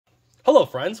Hello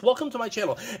friends, welcome to my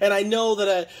channel. And I know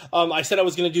that I said I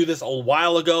was going to do this a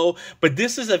while ago, but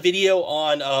this is a video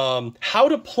on how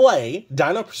to play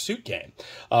Dino Pursuit game.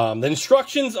 The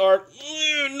instructions are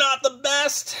not the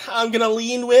best, I'm going to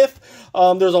lean with.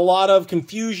 There's a lot of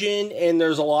confusion and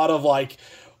there's a lot of like,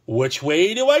 which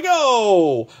way do I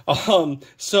go?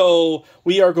 So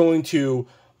we are going to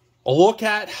look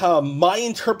at my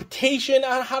interpretation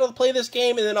on how to play this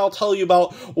game, and then I'll tell you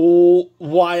about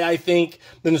why I think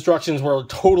the instructions were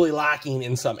totally lacking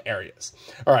in some areas.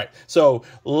 All right, so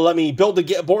let me build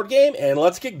the board game, and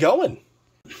let's get going.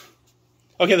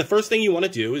 Okay, the first thing you want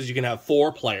to do is you can have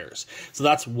 4 players. So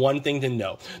that's one thing to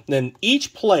know. Then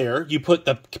each player, you put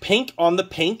the pink on the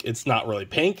pink. It's not really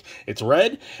pink, it's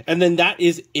red. And then that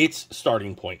is its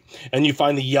starting point. And you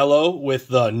find the yellow with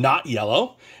the not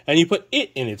yellow, and you put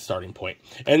it in its starting point.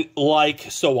 And like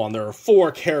so on, there are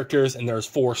 4 characters, and there's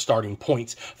 4 starting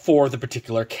points for the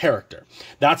particular character.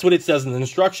 That's what it says in the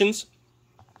instructions.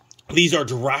 These are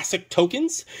Jurassic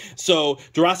tokens. So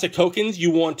Jurassic tokens, you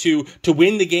want to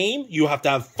win the game, you have to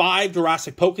have 5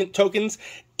 Jurassic tokens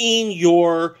in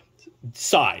your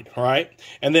side, all right?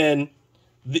 And then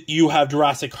you have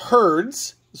Jurassic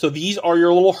herds. So these are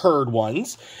your little herd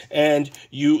ones. And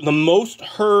the most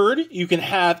herd you can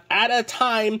have at a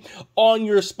time on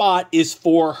your spot is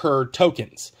 4 herd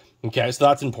tokens. Okay, so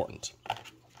that's important.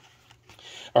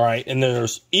 All right, and then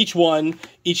there's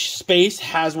each space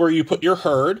has where you put your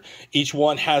herd. Each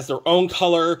one has their own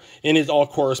color, and it all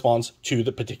corresponds to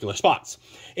the particular spots.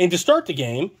 And to start the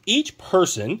game, each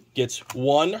person gets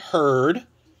 1 herd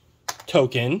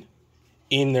token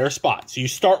in their spot. So you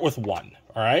start with 1,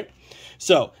 all right?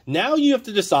 So now you have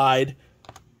to decide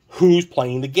who's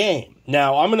playing the game.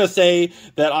 Now, I'm going to say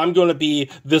that I'm going to be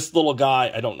this little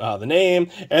guy. I don't know the name.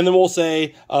 And then we'll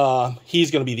say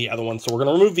he's going to be the other one. So we're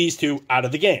going to remove these 2 out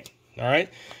of the game. All right.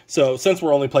 So since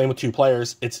we're only playing with 2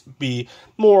 players, it's be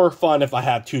more fun if I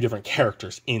have 2 different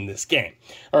characters in this game.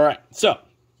 All right. So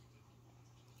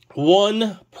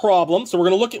one problem. So we're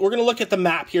going to look at the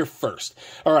map here first.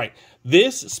 All right.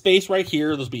 This space right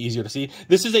here, this will be easier to see.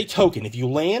 This is a token. If you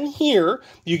land here,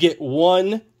 you get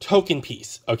 1 token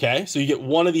piece, okay? So you get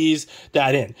 1 of these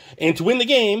that in. And to win the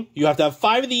game, you have to have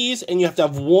 5 of these, and you have to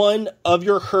have 1 of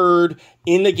your herd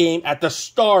in the game at the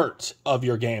start of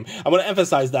your game. I want to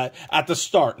emphasize that, at the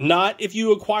start. Not if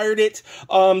you acquired it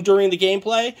during the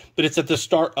gameplay, but it's at the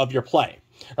start of your play,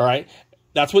 all right?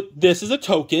 That's what this is, a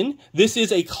token. This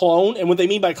is a clone. And what they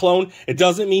mean by clone, it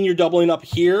doesn't mean you're doubling up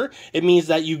here. It means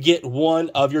that you get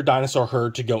 1 of your dinosaur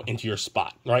herd to go into your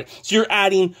spot, right? So you're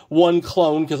adding 1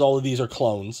 clone because all of these are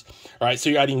clones, all right? So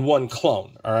you're adding 1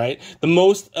 clone, all right? The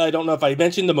most, I don't know if I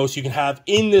mentioned, the most you can have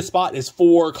in this spot is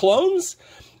 4 clones,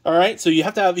 all right? So you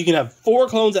can have 4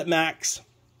 clones at max.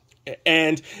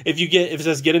 And if it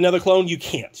says get another clone, you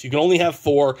can't. You can only have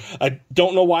 4. I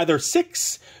don't know why there's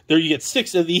 6. There you get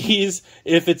 6 of these.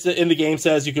 If it's in the game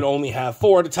says you can only have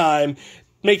 4 at a time,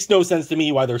 makes no sense to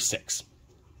me why there's 6.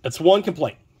 That's one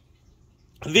complaint.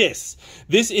 This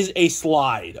is a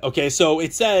slide, okay? So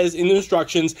it says in the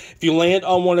instructions, if you land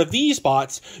on one of these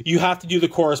spots, you have to do the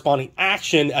corresponding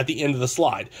action at the end of the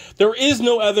slide. There is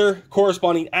no other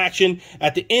corresponding action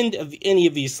at the end of any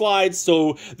of these slides,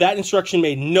 so that instruction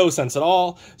made no sense at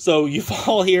all. So you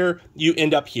fall here, you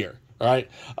end up here, all right?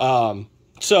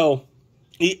 So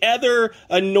the other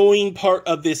annoying part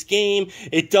of this game,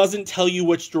 it doesn't tell you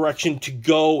which direction to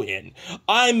go in.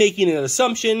 I'm making an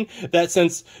assumption that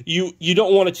since you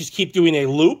don't want to just keep doing a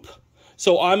loop,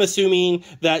 so I'm assuming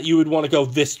that you would want to go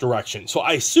this direction. So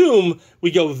I assume we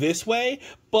go this way,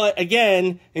 but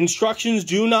again, instructions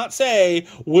do not say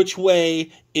which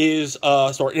way is,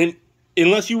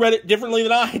 unless you read it differently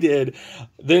than I did,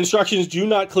 the instructions do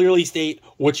not clearly state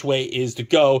which way is to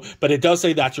go, but it does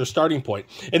say that's your starting point.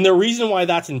 And the reason why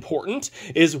that's important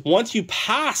is once you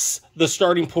pass the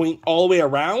starting point all the way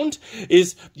around,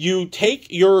 is you take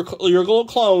your little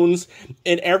clones,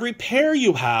 and every pair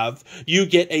you have, you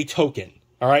get a token.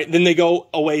 All right, then they go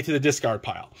away to the discard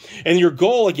pile. And your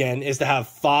goal, again, is to have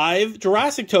 5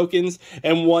 Jurassic tokens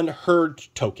and 1 herd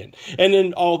token. And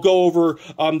then I'll go over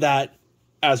that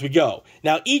as we go.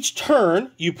 Now, each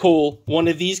turn, you pull 1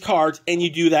 of these cards and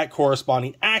you do that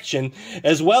corresponding action,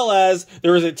 as well as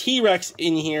there is a T-Rex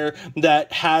in here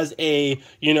that has a,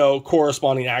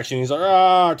 corresponding action. He's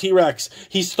like, T-Rex.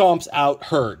 He stomps out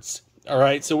herds. All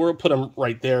right, so we'll put him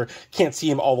right there. Can't see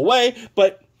him all the way,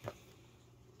 but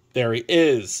there he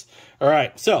is. All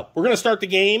right, so we're going to start the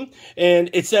game,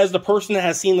 and it says the person that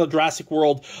has seen the Jurassic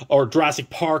World or Jurassic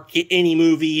Park, any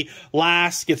movie,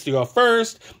 last gets to go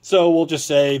first. So we'll just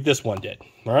say this one did.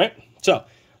 All right, so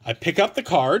I pick up the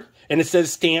card, and it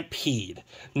says Stampede.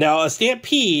 Now, a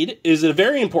Stampede is a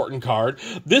very important card.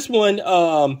 This one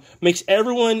makes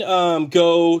everyone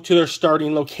go to their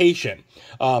starting location.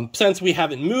 Since we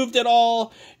haven't moved at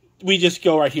all, we just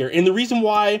go right here. And the reason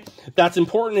why that's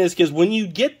important is because when you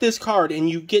get this card and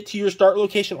you get to your start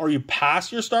location or you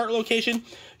pass your start location,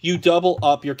 you double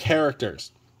up your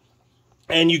characters.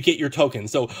 And you get your tokens.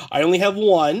 So I only have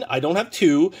one. I don't have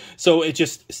two. So it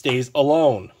just stays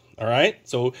alone. All right.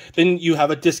 So then you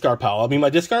have a discard pile. I'll be my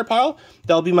discard pile.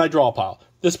 That'll be my draw pile.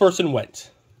 This person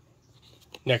went.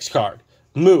 Next card.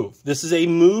 Move. This is a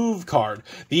move card.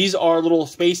 These are little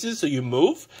spaces. So you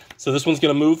move. So this one's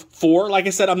going to move 4. Like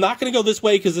I said, I'm not going to go this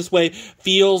way because this way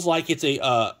feels like it's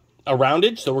a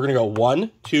roundage. So we're going to go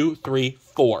 1, 2, 3,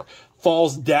 4.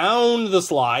 Falls down the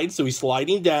slide. So he's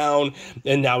sliding down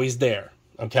and now he's there.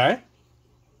 Okay,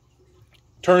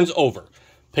 turns over,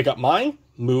 pick up mine,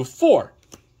 move 4.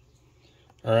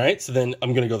 All right, so then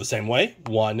I'm going to go the same way.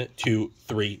 1, 2,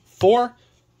 3, 4.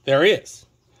 There he is.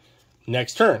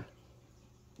 Next turn,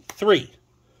 3.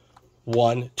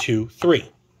 1, 2,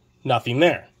 3. Nothing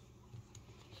there.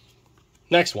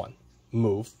 Next one,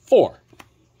 move 4.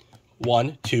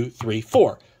 1, 2, 3,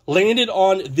 4. Landed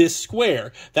on this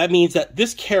square. That means that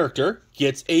this character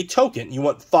gets a token. You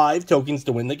want 5 tokens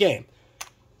to win the game.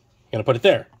 Going to put it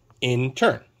there. In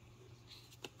turn.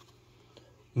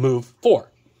 Move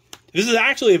 4. This is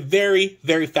actually a very,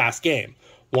 very fast game.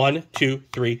 1, 2,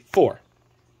 3, 4.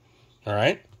 All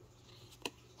right.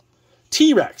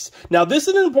 T-Rex. Now, this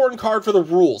is an important card for the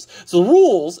rules. So the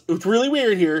rules, it's really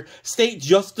weird here, state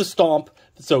just the stomp.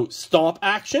 So stomp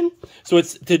action. So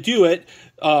it's to do it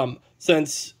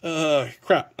since,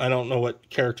 crap, I don't know what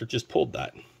character just pulled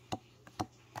that.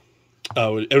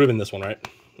 Oh, it would have been this one, right?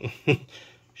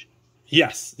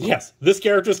 Yes. This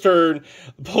character's turn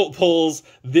pulls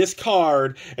this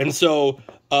card, and so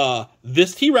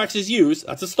this T-Rex is used.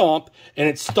 That's a stomp, and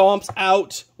it stomps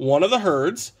out one of the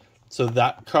herds. So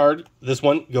that card, this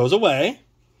one, goes away.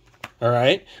 All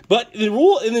right, but the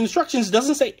rule in the instructions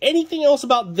doesn't say anything else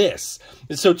about this.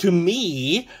 And so to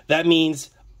me, that means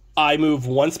I move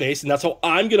 1 space, and that's how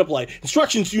I'm gonna play.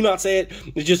 Instructions do not say it.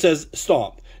 It just says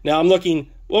stomp. Now I'm looking.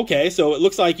 Okay, so it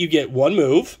looks like you get 1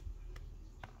 move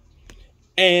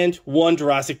and 1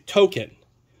 Jurassic token.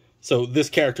 So this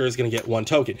character is going to get 1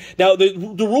 token. Now, the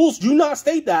rules do not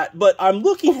state that, but I'm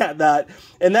looking at that,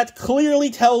 and that clearly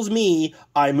tells me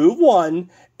I move 1,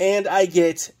 and I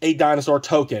get a dinosaur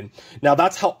token. Now,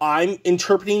 that's how I'm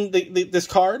interpreting this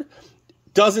card.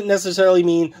 Doesn't necessarily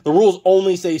mean the rules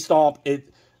only say stomp.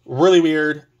 It's really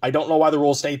weird. I don't know why the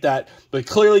rules state that, but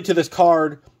clearly to this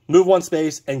card, move 1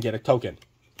 space and get a token.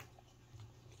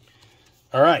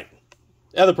 All right.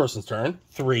 The other person's turn,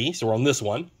 3, so we're on this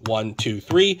one, 1, 2,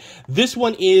 3. This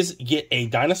one is get a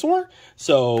dinosaur,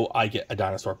 so I get a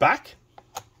dinosaur back.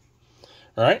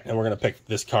 All right, and we're going to pick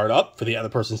this card up for the other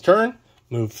person's turn.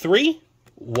 Move 3,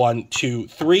 1, 2,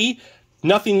 3.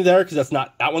 Nothing there because that's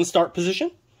not that one's start position.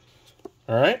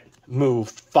 All right, move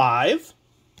 5,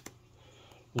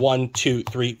 1, 2,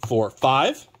 3, 4,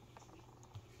 5.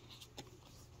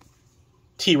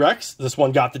 T-Rex, this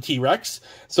one got the T-Rex,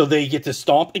 so they get to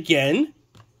stomp again.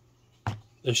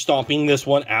 They're stomping this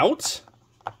one out.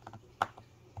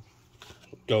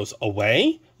 Goes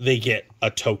away. They get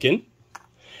a token.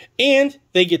 And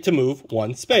they get to move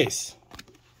 1 space.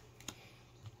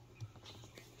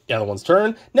 The other one's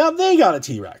turn. Now they got a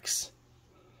T-Rex.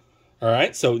 All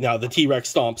right, so now the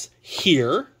T-Rex stomps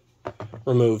here.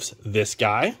 Removes this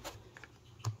guy.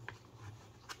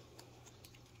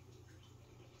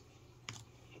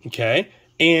 Okay,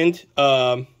 and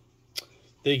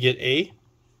they get a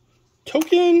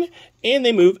token, and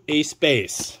they move a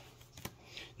space.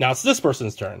 Now it's this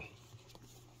person's turn.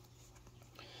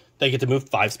 They get to move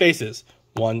 5 spaces.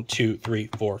 1, 2, 3,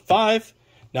 4, 5.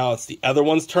 Now it's the other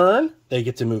one's turn. They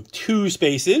get to move 2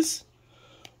 spaces.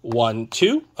 1,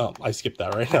 2. Oh, I skipped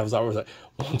that, right? That was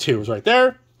 1, 2 was right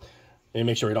there. Let me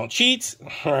make sure we don't cheat.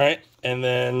 All right, and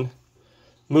then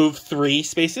move 3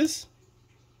 spaces.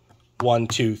 1,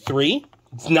 2, 3.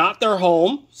 It's not their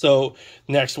home, so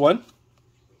next one.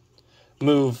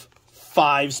 Move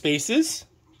 5 spaces.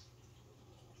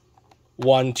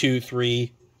 1, 2,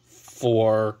 3,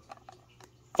 4,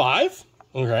 5.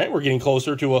 Okay, we're getting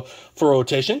closer to a full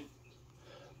rotation.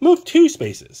 Move 2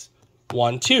 spaces.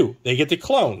 1, 2. They get to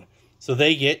clone, so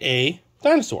they get a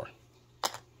dinosaur.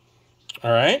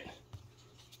 All right.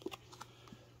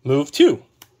 Move 2.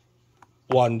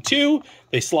 1, 2.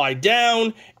 They slide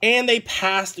down, and they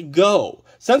passed go.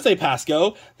 Since they passed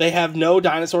go, they have no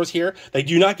dinosaurs here. They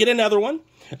do not get another one,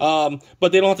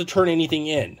 but they don't have to turn anything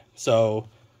in. So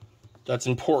that's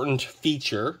an important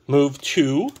feature. Move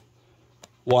 2.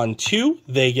 1, 2.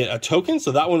 They get a token.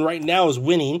 So that one right now is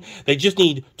winning. They just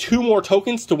need 2 more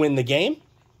tokens to win the game.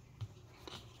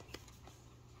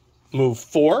 Move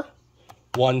 4.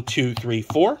 1, 2, 3,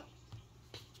 4.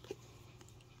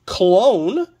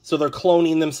 Clone. So they're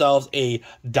cloning themselves a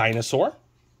dinosaur.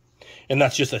 And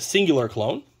that's just a singular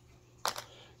clone.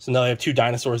 So now they have 2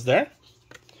 dinosaurs there.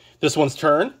 This one's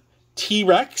turn.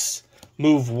 T-Rex.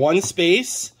 Move 1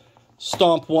 space.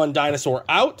 Stomp 1 dinosaur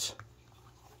out.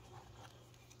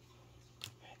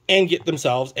 And get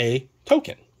themselves a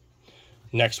token.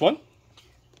 Next one.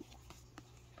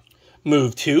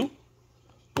 Move 2.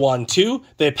 1, 2.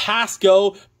 They pass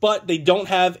go, but they don't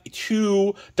have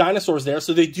 2 dinosaurs there,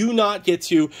 so they do not get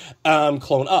to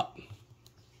clone up.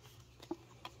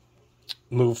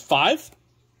 Move 5.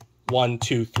 1,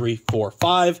 2, 3, 4,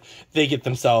 5. They get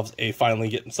themselves finally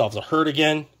get themselves a herd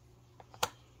again.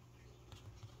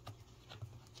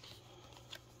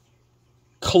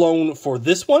 Clone for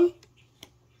this one.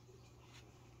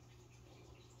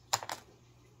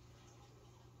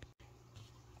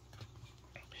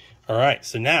 All right,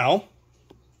 so now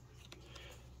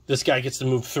this guy gets to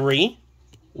move 3.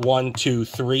 1, 2,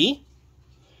 3.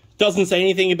 Doesn't say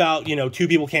anything about, 2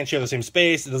 people can't share the same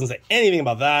space. It doesn't say anything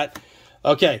about that.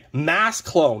 Okay, mass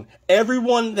clone.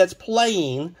 Everyone that's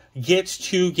playing gets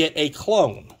to get a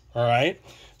clone. All right,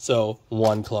 so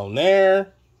 1 clone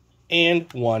there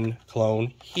and 1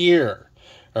 clone here.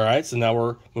 All right, so now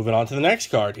we're moving on to the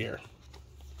next card here.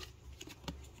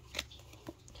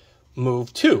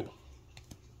 Move 2.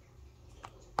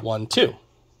 1, 2.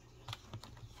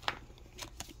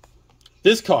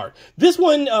 This card. This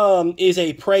one is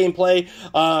a pray and play.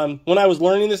 When I was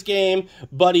learning this game,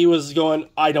 Buddy was going,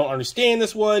 I don't understand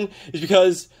this one. Is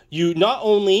because you not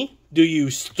only do you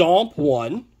stomp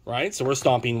 1, right? So we're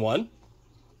stomping 1.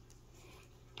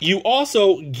 You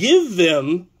also give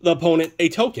them, the opponent, a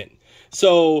token.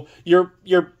 So you're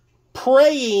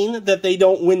praying that they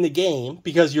don't win the game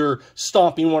because you're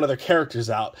stomping one of their characters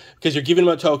out, because you're giving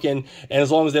them a token, and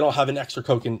as long as they don't have an extra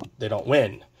token, they don't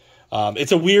win.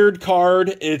 It's a weird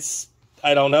card.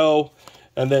 I don't know.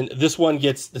 And then this one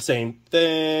gets the same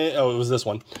thing. Oh, it was this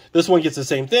one. This one gets the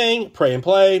same thing. Pray and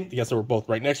play. I guess they were both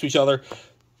right next to each other.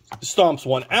 Stomps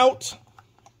 1 out.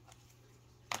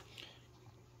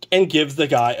 And gives the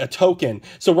guy a token.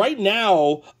 So right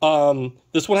now,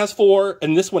 this one has 4,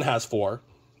 and this one has 4.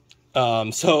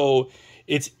 So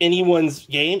it's anyone's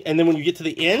game. And then when you get to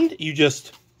the end, you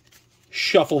just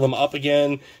shuffle them up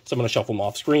again. So I'm going to shuffle them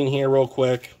off screen here real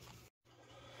quick.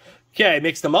 Okay,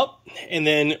 mix them up. And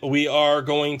then we are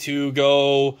going to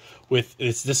go with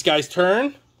this guy's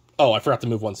turn. Oh, I forgot to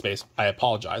move 1 space. I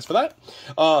apologize for that.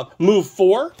 Move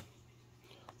 4.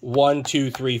 1,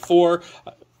 2, 3, 4.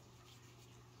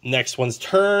 Next one's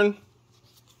turn.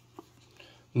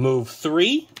 Move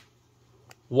 3.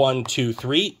 1, 2,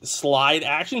 3. Slide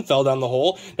action. Fell down the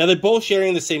hole. Now they're both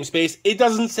sharing the same space. It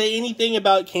doesn't say anything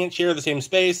about can't share the same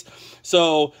space.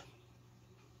 So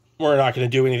we're not going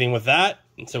to do anything with that.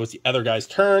 And so it's the other guy's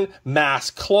turn.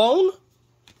 Mass clone.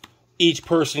 Each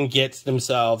person gets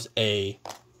themselves a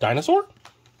dinosaur.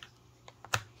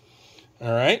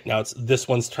 All right. Now it's this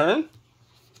one's turn.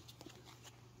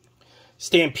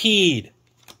 Stampede.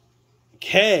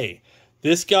 Okay.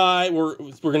 This guy, we're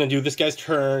going to do this guy's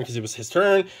turn because it was his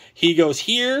turn. He goes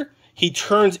here. He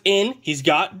turns in. He's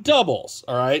got doubles.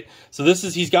 All right. So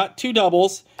he's got 2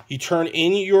 doubles. You turn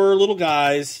in your little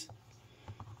guys.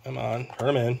 Come on.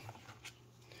 Turn them in.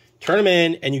 Turn them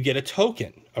in and you get a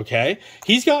token. Okay.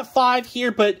 He's got 5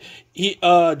 here, but he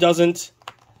doesn't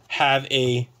have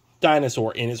a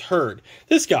dinosaur in his herd.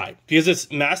 This guy, because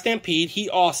it's Mass Stampede, he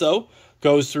also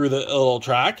goes through the little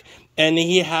track. And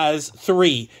he has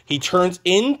 3. He turns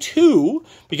in 2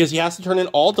 because he has to turn in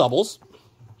all doubles.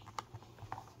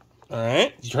 All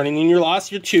right. He's turning in your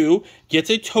last, your 2. Gets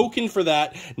a token for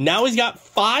that. Now he's got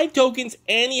 5 tokens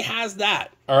and he has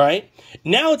that. All right.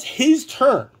 Now it's his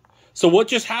turn. So what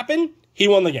just happened? He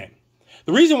won the game.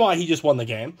 The reason why he just won the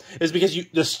game is because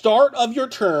the start of your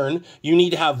turn, you need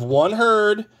to have 1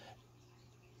 herd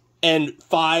and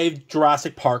 5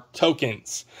 Jurassic Park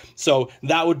tokens. So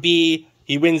that would be...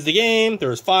 He wins the game.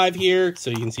 There's 5 here, so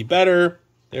you can see better.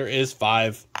 There is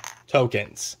 5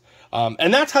 tokens.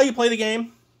 And that's how you play the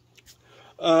game.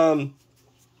 The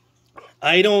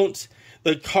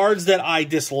cards that I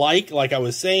dislike, like I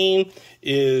was saying,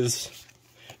 is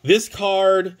this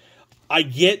card. I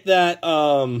get that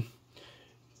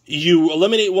you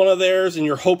eliminate one of theirs and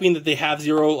you're hoping that they have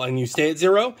 0 and you stay at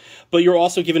 0, but you're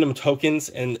also giving them tokens,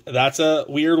 and that's a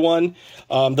weird one.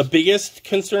 The biggest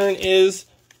concern is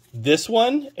this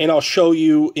one, and I'll show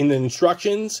you in the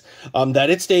instructions that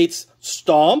it states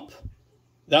stomp.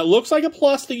 that looks like a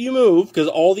plus that you move, because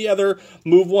all the other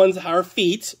move ones are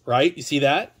feet, right? You see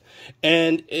that?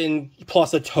 And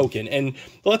plus a token. And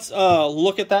let's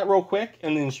look at that real quick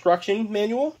in the instruction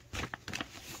manual.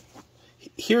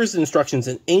 Here's the instructions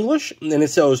in English, and it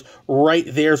says right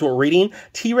there's what we're reading.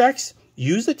 T-Rex,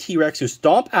 use the T-Rex to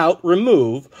stomp out,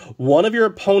 remove one of your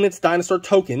opponent's dinosaur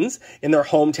tokens in their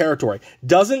home territory.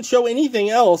 Doesn't show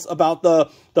anything else about the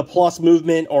plus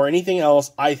movement or anything else.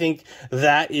 I think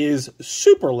that is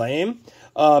super lame.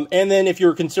 And then if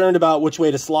you're concerned about which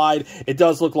way to slide, it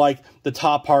does look like the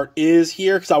top part is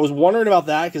here, because I was wondering about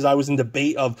that, because I was in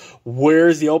debate of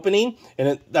where's the opening,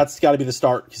 and that's got to be the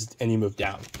start, and you move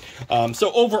down.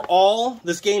 So overall,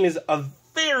 this game is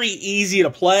very easy to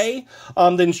play.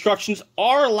 The instructions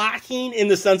are lacking in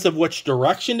the sense of which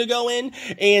direction to go in,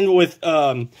 and with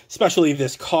especially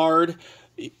this card,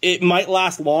 it might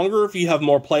last longer if you have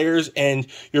more players and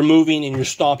you're moving and you're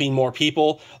stomping more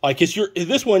people. Like, because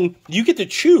this one, you get to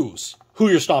choose who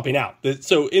you're stomping out.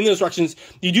 So in the instructions,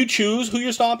 you do choose who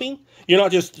you're stomping. You're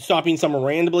not just stomping someone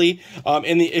randomly.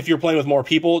 If you're playing with more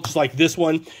people, just like this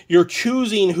one, you're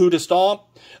choosing who to stomp.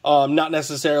 Not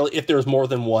necessarily if there's more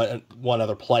than one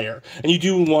other player. And you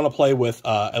do want to play with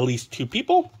at least 2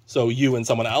 people, so you and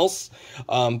someone else.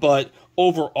 But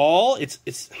overall,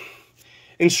 it's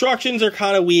instructions are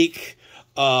kind of weak.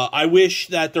 I wish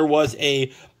that there was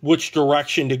which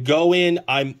direction to go in.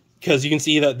 Because you can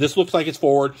see that this looks like it's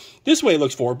forward. This way it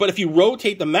looks forward. But if you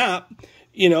rotate the map,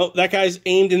 you know, that guy's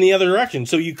aimed in the other direction.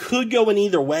 So you could go in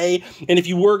either way. And if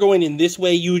you were going in this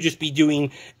way, you would just be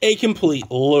doing a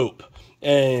complete loop.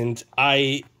 And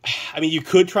I mean, you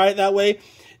could try it that way.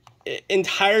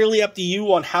 Entirely up to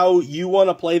you on how you want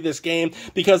to play this game,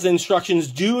 because the instructions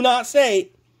do not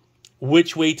say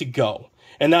which way to go.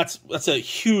 And that's a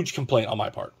huge complaint on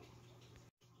my part.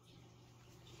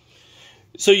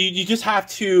 So you just have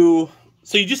to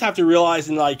realize,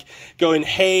 and like going,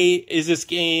 hey, is this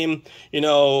game, you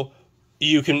know,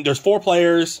 there's 4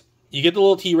 players, you get the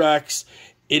little T-Rex.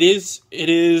 It is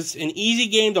an easy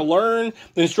game to learn.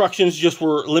 The instructions just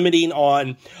were limiting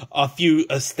on a few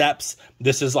steps.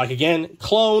 This is like, again,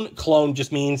 clone. Clone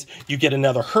just means you get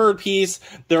another herd piece.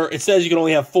 It says you can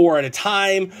only have 4 at a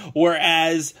time,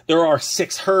 whereas there are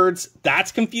 6 herds.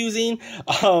 That's confusing.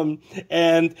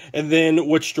 And then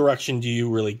which direction do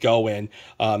you really go in?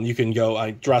 You can go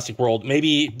Jurassic World.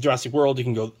 Maybe Jurassic World, you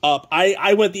can go up.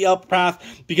 I went the up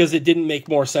path because it didn't make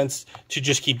more sense to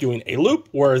just keep doing a loop,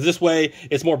 whereas this way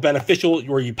it's more beneficial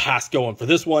where you pass going for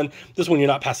this one. This one you're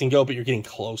not passing go, but you're getting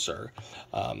closer.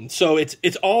 So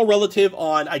it's all relative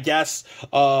on, I guess,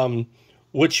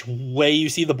 which way you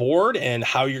see the board and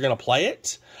how you're going to play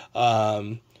it.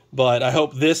 But I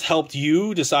hope this helped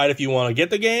you decide if you want to get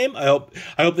the game. I hope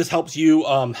this helps you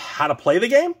how to play the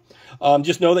game.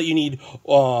 Just know that you need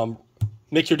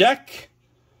mix your deck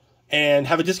and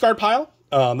have a discard pile.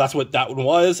 That's what that one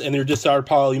was. And your discard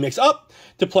pile you mix up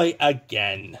to play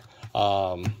again.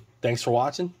 Thanks for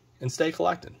watching, and stay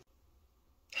collecting.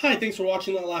 Hi, thanks for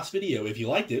watching that last video. If you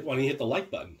liked it, why don't you hit the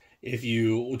like button? If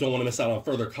you don't want to miss out on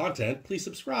further content, please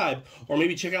subscribe, or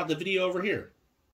maybe check out the video over here.